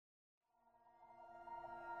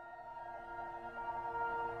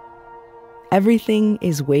Everything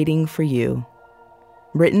is Waiting for You.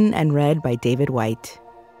 Written and read by David Whyte.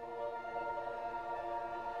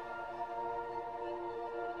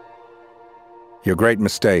 Your great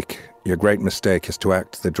mistake is to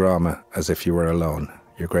act the drama as if you were alone.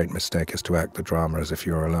 Your great mistake is to act the drama as if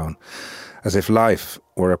you were alone. As if life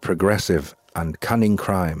were a progressive and cunning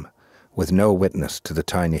crime with no witness to the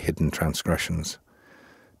tiny hidden transgressions.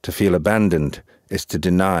 To feel abandoned is to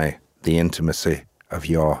deny the intimacy of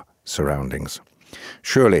your surroundings.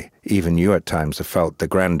 Surely even you at times have felt the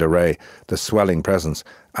grand array, the swelling presence,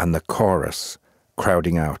 and the chorus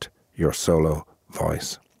crowding out your solo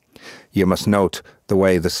voice. You must note the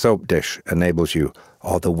way the soap dish enables you,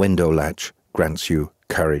 or the window latch grants you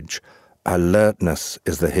courage. Alertness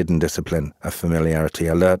is the hidden discipline of familiarity.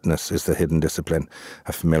 Alertness is the hidden discipline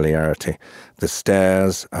of familiarity. The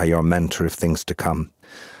stairs are your mentor of things to come.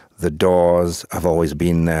 The doors have always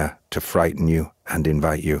been there to frighten you and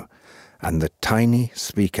invite you. And the tiny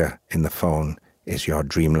speaker in the phone is your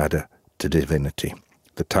dream ladder to divinity.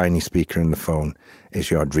 The tiny speaker in the phone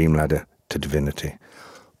is your dream ladder to divinity.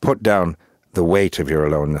 Put down the weight of your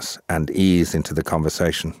aloneness and ease into the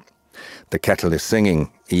conversation. The kettle is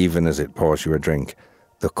singing even as it pours you a drink.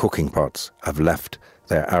 The cooking pots have left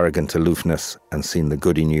their arrogant aloofness and seen the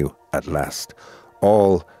good in you at last.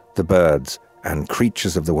 All the birds and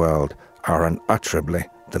creatures of the world are unutterably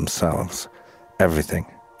themselves. Everything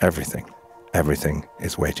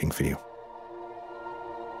is waiting for you.